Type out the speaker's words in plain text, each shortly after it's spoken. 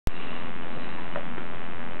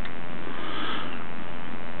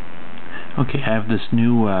Okay, I have this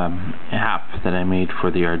new app that I made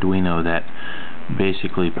for the Arduino that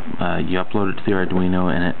basically you upload it to the Arduino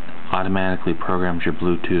and it automatically programs your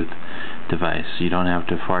Bluetooth device. You don't have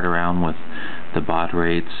to fart around with the baud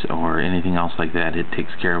rates or anything else like that. It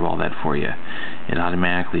takes care of all that for you. It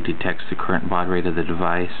automatically detects the current baud rate of the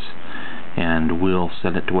device and will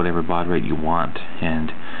set it to whatever baud rate you want.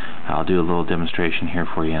 And I'll do a little demonstration here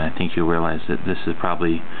for you, and I think you'll realize that this is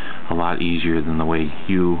probably a lot easier than the way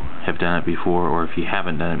you have done it before, or if you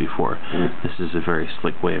haven't done it before. This is a very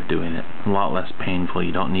slick way of doing it. A lot less painful.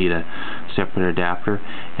 You don't need a separate adapter,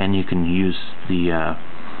 and you can use the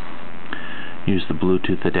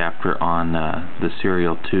Bluetooth adapter on the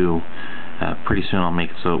Serial 2. Pretty soon I'll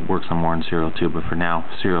make it so it works on more than Serial 2, but for now,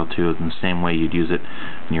 Serial 2 is in the same way you'd use it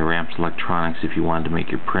in your Ramps electronics if you wanted to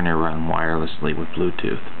make your printer run wirelessly with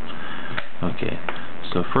Bluetooth. Okay,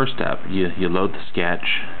 so first up, you load the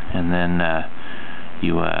sketch, and then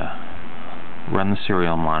you run the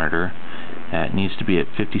serial monitor. It needs to be at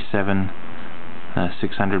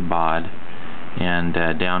 57,600 baud, and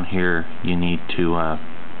down here you need to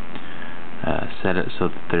set it so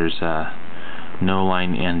that there's no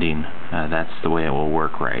line ending. That's the way it will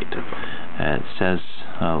work right. It says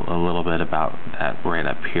a little bit about that right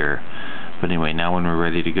up here. But anyway, now when we're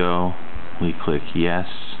ready to go, we click yes,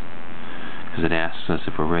 because it asks us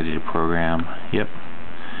if we're ready to program. Yep.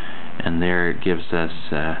 And there it gives us,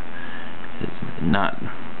 it's not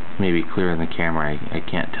maybe clear in the camera, I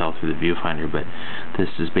can't tell through the viewfinder, but this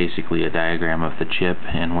is basically a diagram of the chip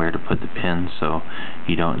and where to put the pins, so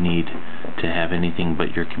you don't need to have anything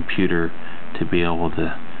but your computer to be able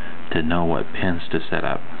to know what pins to set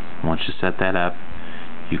up. Once you set that up,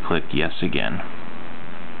 you click yes again.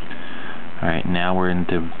 Alright, now we're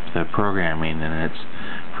into the programming, and it's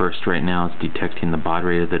first, right now it's detecting the baud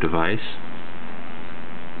rate of the device.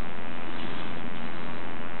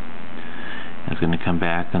 It's going to come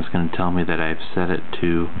back and it's going to tell me that I've set it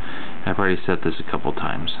to, I've already set this a couple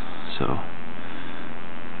times, so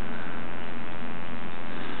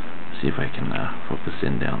see if I can focus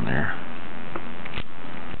in down there.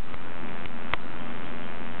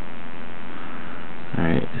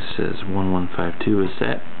 Alright, it says 1152 is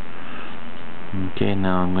set. Okay,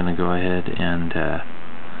 now I'm going to go ahead and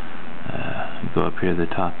go up here to the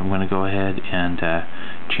top. I'm going to go ahead and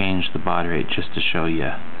change the baud rate just to show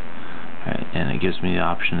you. Alright, and it gives me the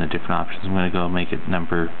option, the different options. I'm going to go make it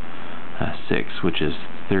number 6, which is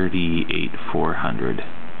 38,400.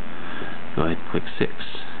 Go ahead and click 6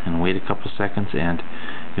 and wait a couple seconds, and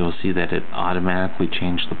you'll see that it automatically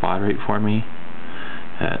changed the baud rate for me,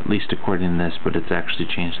 at least according to this, but it's actually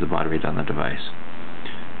changed the baud rate on the device.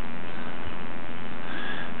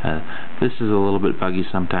 This is a little bit buggy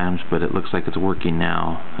sometimes, but it looks like it's working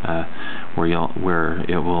now, where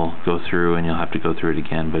it will go through and you'll have to go through it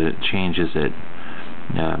again, but it changes it.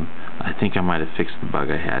 I think I might have fixed the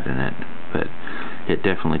bug I had in it, but it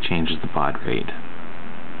definitely changes the baud rate.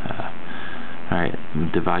 Alright,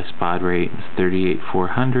 device baud rate is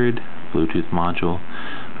 38,400, Bluetooth module.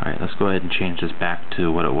 Alright, let's go ahead and change this back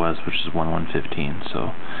to what it was, which is 1115.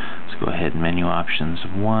 So let's go ahead and menu options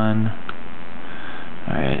 1.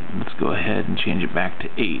 Alright, let's go ahead and change it back to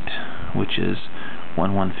 8, which is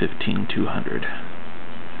 1115,200.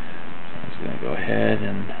 I'm just going to go ahead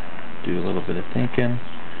and do a little bit of thinking.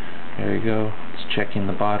 There we go. It's checking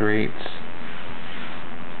the baud rates.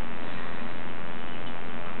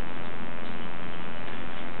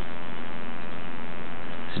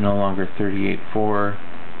 It's no longer 38.4.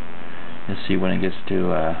 You'll see when it gets to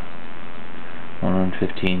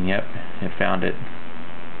 1115. Yep, it found it.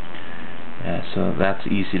 So that's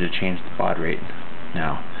easy to change the baud rate.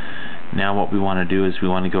 Now what we want to do is we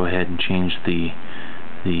want to go ahead and change the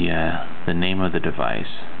name of the device,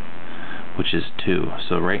 which is 2.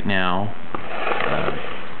 So right now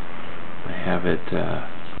I have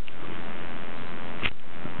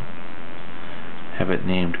it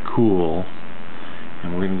named Cool,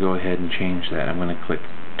 and we're going to go ahead and change that. I'm going to click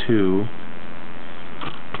 2.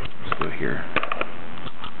 Let's go here.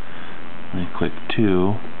 I'm going to click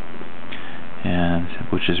 2. And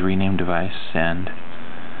which is rename device, and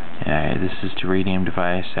this is to rename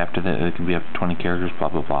device. After that, it can be up to 20 characters, blah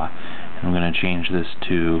blah blah. And I'm going to change this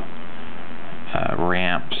to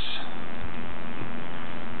Ramps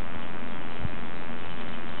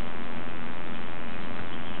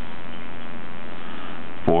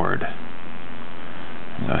board.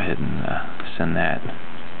 Go ahead and send that.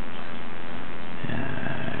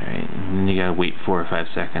 Alright, and then you gotta wait 4 or 5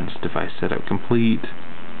 seconds. Device setup complete.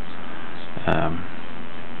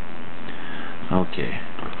 Okay,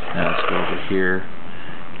 now let's go over here,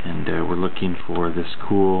 and we're looking for this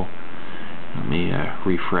Cool. Let me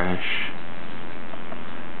refresh.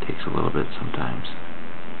 Takes a little bit sometimes.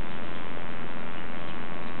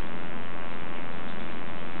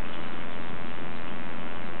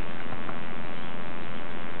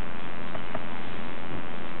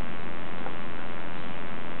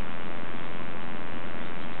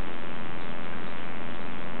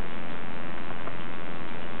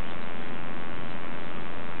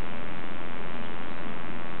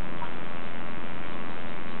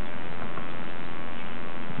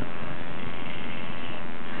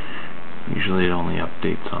 Usually it only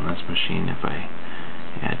updates on this machine if I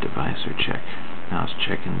add device or check. Now it's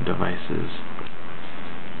checking devices,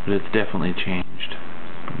 but it's definitely changed.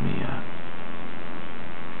 Let me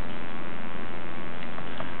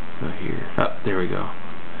go here. Oh, there we go.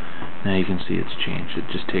 Now you can see it's changed. It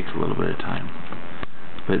just takes a little bit of time,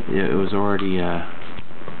 but it was already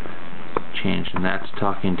changed, and that's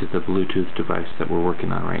talking to the Bluetooth device that we're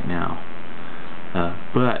working on right now.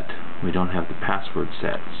 But we don't have the password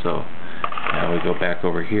set, so now we go back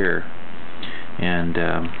over here and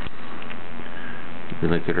we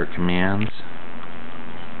look at our commands.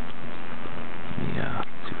 Let me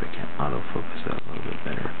see if I can autofocus that a little bit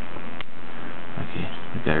better. Okay,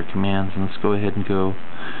 we've got our commands, and let's go ahead and go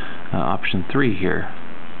option 3 here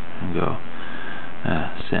and go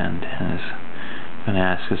send. And it's going to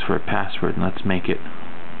ask us for a password, and let's make it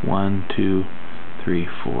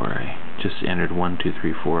 1234. I just entered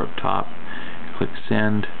 1234 up top. Click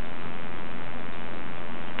send.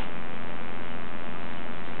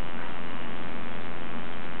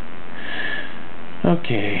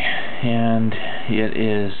 Okay, and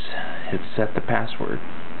it's set the password.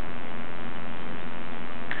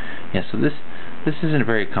 Yeah, so this isn't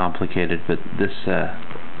very complicated, but this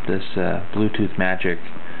Bluetooth magic,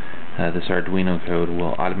 this Arduino code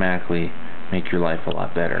will automatically make your life a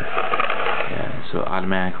lot better. Yeah, so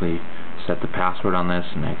automatically set the password on this,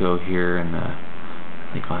 and I go here, and I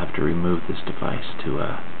think I'll have to remove this device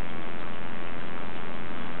to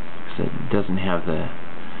because it doesn't have the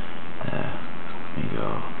let me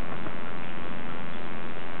go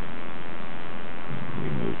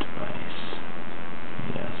remove device.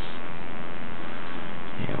 Yes.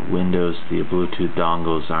 Yeah, Windows, the Bluetooth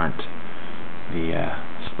dongles aren't the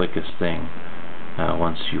slickest thing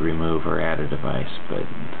once you remove or add a device, but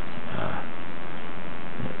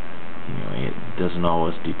anyway, it doesn't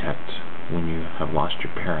always detect when you have lost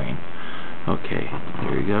your pairing. Okay,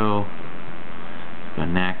 there we go. Go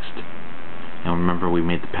next. And remember, we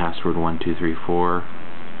made the password 1234.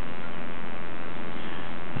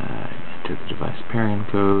 Enter the device pairing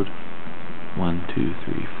code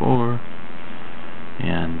 1234,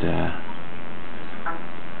 and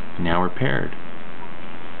now we're paired.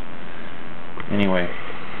 Anyway,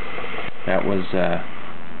 that was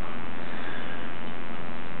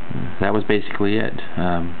basically it.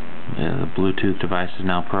 The Bluetooth device is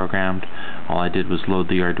now programmed. All I did was load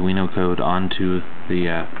the Arduino code onto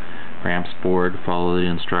the Ramps board, follow the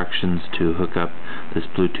instructions to hook up this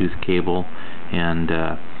Bluetooth cable, and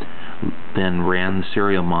then ran the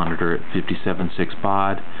serial monitor at 57.6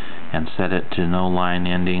 baud and set it to no line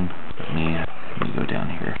ending. Let me go down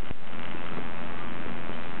here.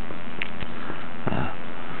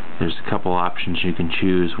 There's a couple options you can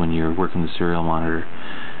choose when you're working the serial monitor.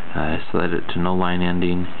 Set it to no line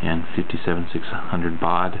ending and 57.600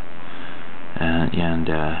 baud, and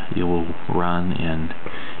you will run, and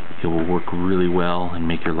it will work really well and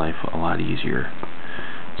make your life a lot easier.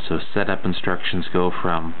 So setup instructions go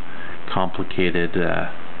from complicated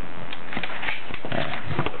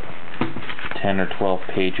 10 or 12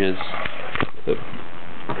 pages.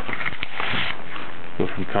 Go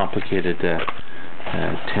from complicated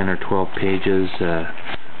 10 or 12 pages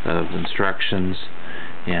of instructions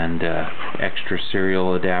and extra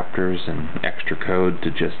serial adapters and extra code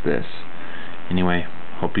to just this. Anyway,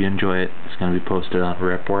 hope you enjoy it. It's going to be posted on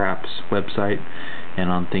RepRap's website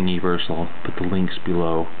and on Thingiverse. I'll put the links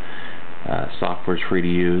below. Software is free to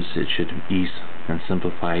use. It should ease and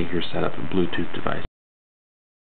simplify your setup of Bluetooth device.